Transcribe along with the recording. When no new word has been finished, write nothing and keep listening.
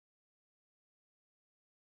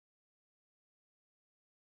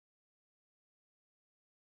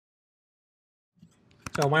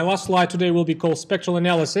So my last slide today will be called spectral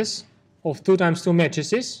analysis of 2 times 2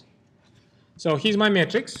 matrices. So here's my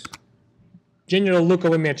matrix, general look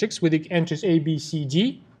of a matrix with the entries A, B, C,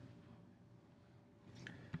 D.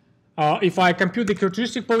 If I compute the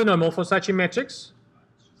characteristic polynomial for such a matrix,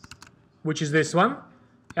 which is this one,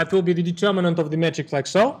 that will be the determinant of the matrix like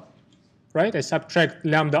so, right? I subtract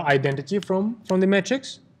lambda identity from the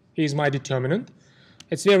matrix. Here's my determinant.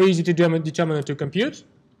 It's very easy to determinant to compute.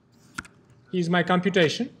 Here's my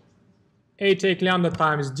computation. A take lambda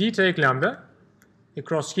times D take lambda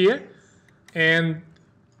across here. And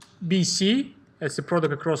BC as a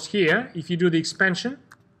product across here. If you do the expansion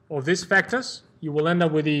of these factors, you will end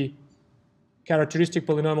up with the characteristic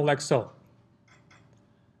polynomial like so.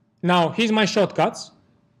 Now, here's my shortcuts.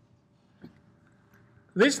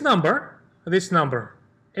 This number,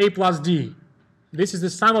 A plus D, this is the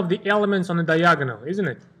sum of the elements on the diagonal, isn't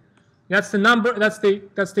it? That's the number, that's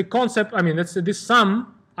the concept, I mean, that's this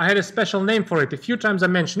sum. I had a special name for it. A few times I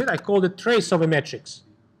mentioned it. I called it trace of a matrix.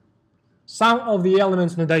 Sum of the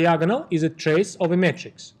elements on the diagonal is a trace of a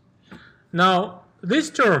matrix. Now, this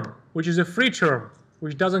term, which is a free term,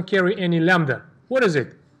 which doesn't carry any lambda, what is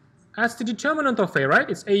it? That's the determinant of A, right?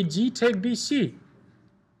 It's AD take BC.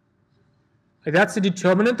 That's the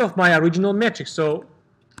determinant of my original matrix. So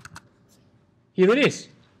here it is.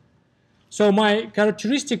 So my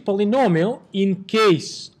characteristic polynomial in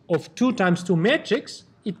case of 2 times 2 matrix,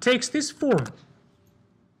 it takes this form.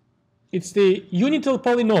 It's the unital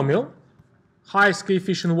polynomial, highest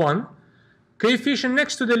coefficient 1. Coefficient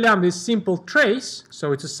next to the lambda is simple trace,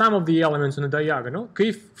 so it's a sum of the elements on the diagonal.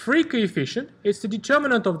 Free coefficient is the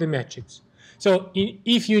determinant of the matrix. So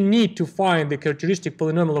if you need to find the characteristic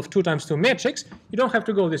polynomial of 2 times 2 matrix, you don't have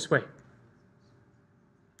to go this way.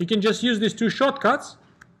 You can just use these 2 shortcuts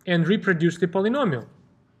and reproduce the polynomial.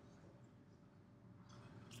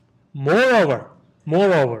 Moreover,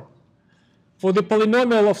 for the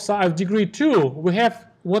polynomial of degree 2, we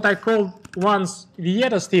have what I call once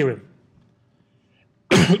Vieta's theorem.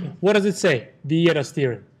 What does it say, Vieta's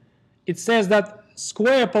theorem? It says that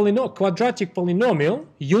quadratic polynomial,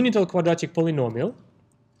 unital quadratic polynomial,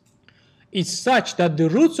 is such that the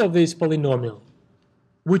roots of this polynomial,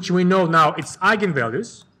 which we know now its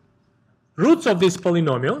eigenvalues, roots of these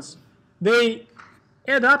polynomials, they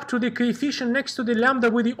add up to the coefficient next to the lambda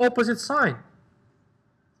with the opposite sign.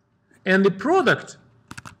 And the product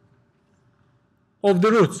of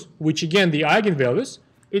the roots, which again the eigenvalues,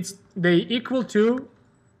 they equal to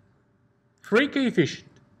free coefficient.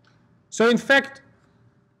 So in fact,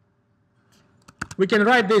 we can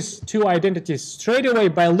write these 2 identities straight away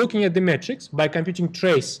by looking at the matrix, by computing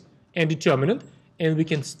trace and determinant, and we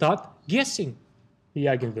can start guessing the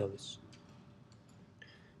eigenvalues.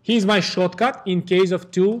 Here's my shortcut in case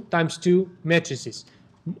of 2 times 2 matrices.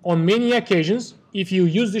 On many occasions, if you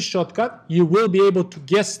use this shortcut, you will be able to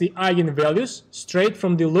guess the eigenvalues straight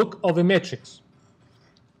from the look of a matrix.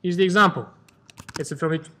 Here's the example. It's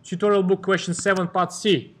from a tutorial book, question 7, part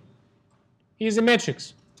C. Here's a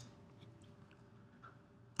matrix.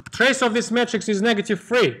 Trace of this matrix is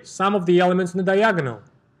 -3, sum of the elements in the diagonal.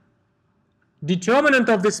 Determinant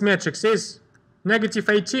of this matrix is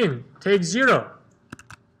 -18, take 0.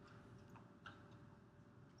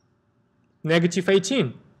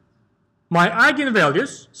 -18. My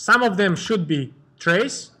eigenvalues, some of them should be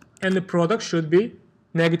trace, and the product should be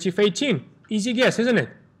 -18. Easy guess, isn't it?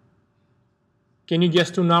 Can you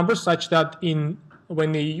guess 2 numbers such that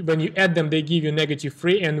when you add them, they give you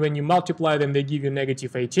 -3, and when you multiply them, they give you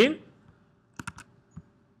 -18?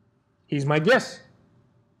 Here's my guess.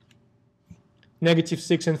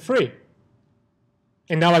 -6 and 3.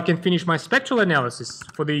 And now I can finish my spectral analysis.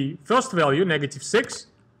 For the first value, -6,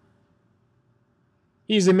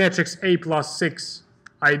 here's a matrix A plus 6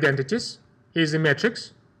 identities. Here's a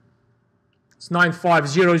matrix. It's 9, 5,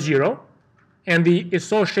 0, 0. And the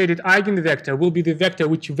associated eigenvector will be the vector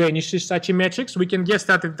which vanishes such a matrix. We can guess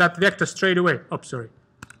that vector straight away. Oh, sorry.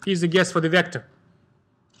 Here's the guess for the vector.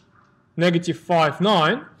 -5,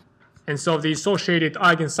 9. And so the associated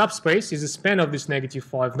eigensubspace is the span of this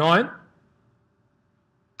 -5, 9.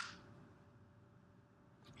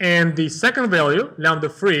 And the second value, lambda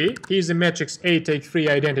 3, here's a matrix A take 3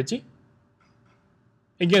 identity.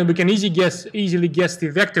 Again, we can easily guess the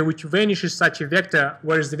vector which vanishes such a vector,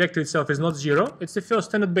 whereas the vector itself is not 0. It's the first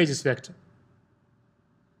standard basis vector.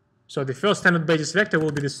 So the first standard basis vector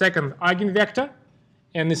will be the second eigenvector,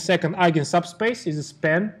 and the second eigensubspace is the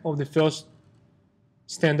span of the first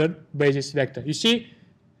standard basis vector. You see,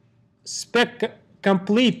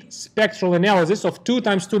 complete spectral analysis of 2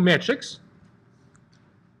 times 2 matrix,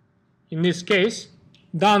 in this case,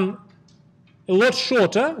 done a lot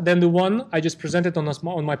shorter than the one I just presented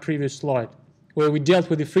on my previous slide, where we dealt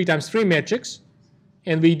with the 3 times 3 matrix,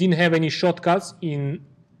 and we didn't have any shortcuts in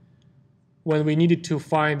when we needed to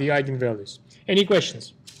find the eigenvalues. Any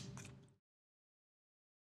questions?